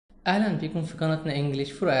أهلا بكم في قناتنا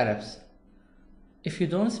English for Arabs. If you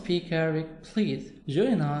don't speak Arabic, please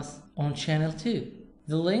join us on channel 2.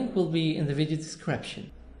 The link will be in the video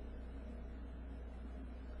description.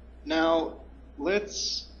 Now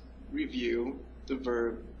let's review the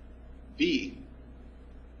verb be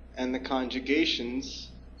and the conjugations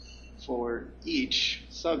for each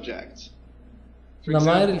subject. For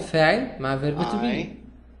ضمائر example, الفاعل مع verb to be.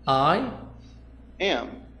 I am,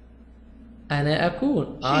 أنا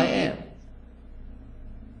أكون. I am.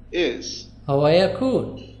 is, هو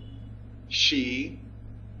يكون. she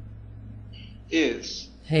is,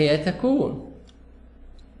 هي تكون.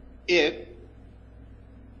 it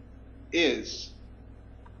is,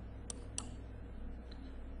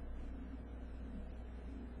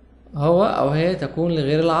 هو أو هي تكون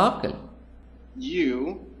لغير العاقل.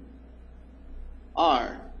 you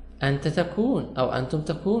are, أنت تكون أو أنتم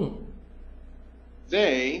تكونوا.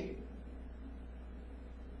 they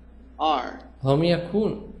are, هم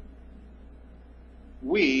يكونوا.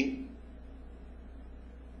 we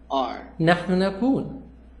are. نحن نكون.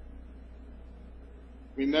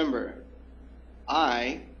 Remember,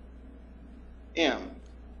 I am.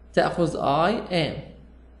 تأخذ I am.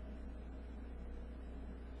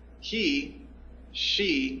 He,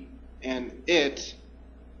 she, and it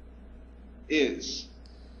is.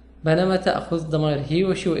 بينما تأخذ ضمائر he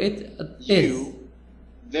و she و it is. You,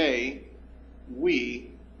 they,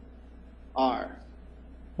 we are.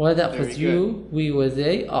 ولا تأخذ Very you, we و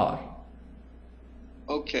they are.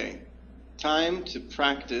 Okay, time to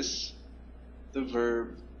practice the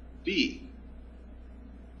verb be.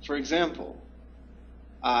 For example,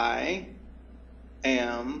 I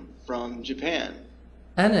am from Japan.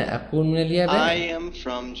 أنا أكون من I اليابان. am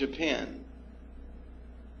from Japan.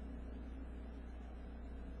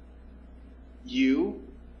 You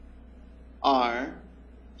are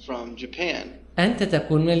from Japan. أنت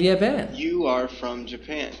تكون من اليابان. You are from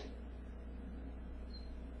Japan.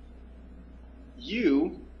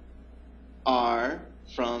 You are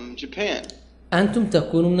from Japan. أنتم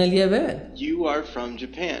تكونوا من اليابان. You are from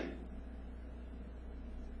Japan.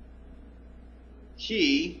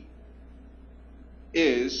 He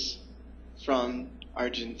is from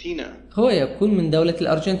Argentina. هو يكون من دولة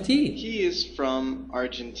الأرجنتين. He is from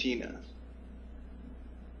Argentina.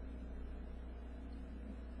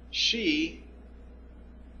 She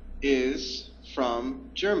is from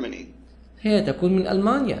Germany. هي تكون من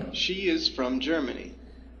ألمانيا. She is from Germany.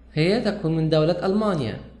 هي تكون من دولة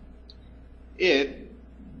ألمانيا. It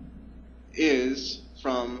is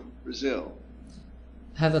from Brazil.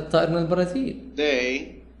 هذا الطائر من البرازيل.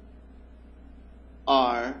 They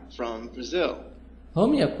are from Brazil.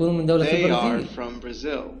 هم يكونوا من دولة They are البرازيل. from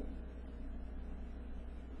Brazil.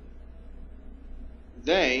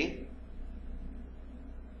 They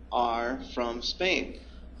are from Spain.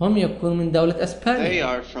 هم يكونوا من دولة They أسبانيا.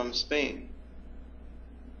 are from Spain.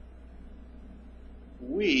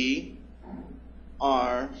 We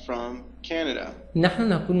are from Canada. نحن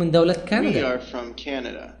نكون من دولة We كندا. are from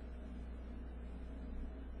Canada.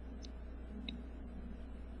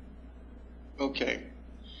 Okay.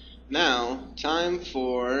 Now, time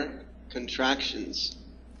for contractions.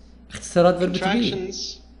 اختصارات verb to be.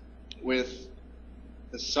 Contractions with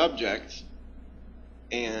the subject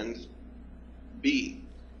and be.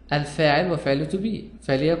 الفاعل وفعل to be.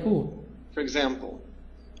 فليكون. For example,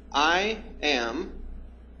 I am,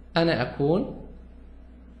 أنا أكون.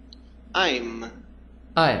 I'm.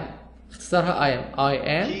 I am. اختصارها I am. I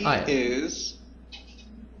am. He I am. is,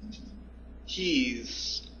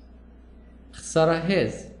 he's. اختصارها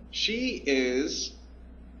his. She is,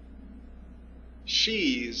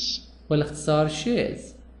 she's. والاختصار she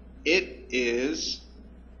is. It is,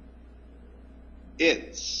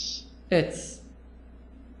 it's. It's.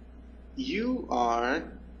 You are,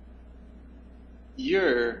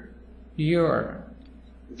 you're. Your.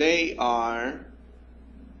 They are,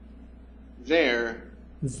 they're.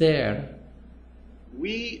 Their.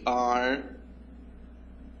 We are,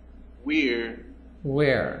 we're.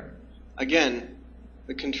 Where. Again,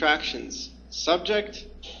 the contractions, subject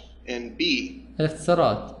and be.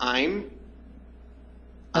 الاختصارات. I'm,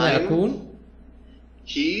 أنا I'm. أكون.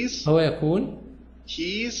 He's, هو يكون.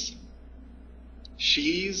 he's,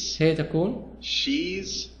 she's, هي تكون.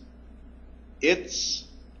 she's, it's,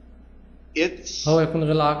 هو يكون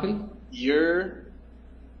غير العاقل. you're,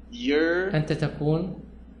 أنت تكون.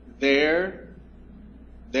 they're,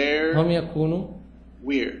 هم يكونوا.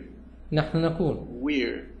 we're. نحن نكون.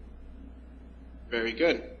 We're. Very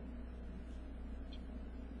good.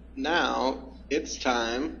 Now it's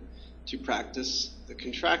time to practice the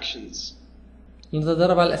contractions.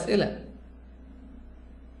 نتدرب على الأسئلة.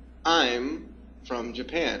 I'm from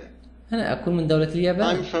Japan. أنا أكون من دولة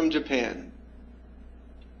اليابان. I'm from Japan.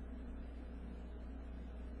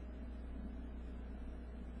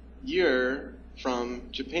 You're from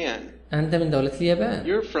Japan. أنت من دولة اليابان.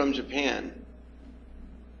 You're from Japan.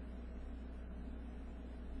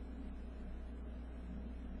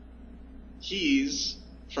 He's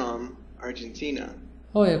from Argentina.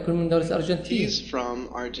 هو يكون من دولة الأرجنتين. He's from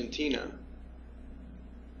Argentina.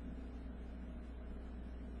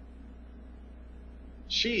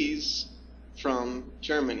 She's from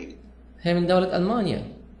Germany. هي من دولة ألمانيا.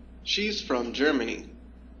 She's from Germany.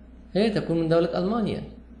 هي تكون من دولة ألمانيا.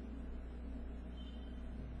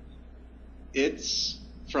 It's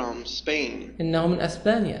from Spain. إنه من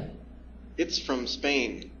أسبانيا. It's from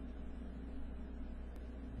Spain.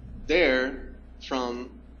 They're from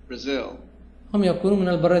Brazil. هم يكونوا من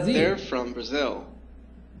البرازيل. They're from Brazil.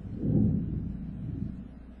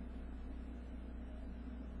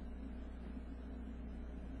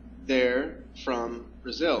 They're from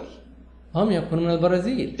Brazil. هم يكونوا من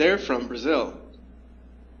البرازيل. They're from Brazil.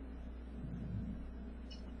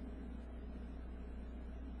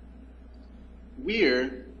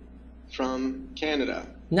 We're from Canada.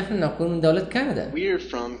 نحن نكون من دولة كندا. We're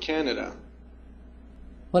from Canada.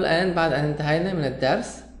 والآن بعد أن انتهينا من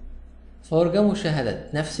الدرس فأرجى مشاهدة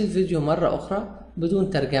نفس الفيديو مرة أخرى بدون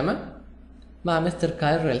ترجمة مع مستر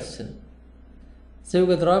كايل ريلسون.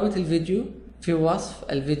 سيوجد رابط الفيديو في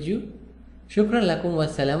وصف الفيديو. شكرا لكم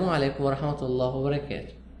والسلام عليكم ورحمة الله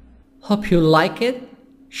وبركاته. Hope you like it,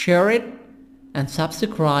 share it and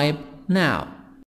subscribe now.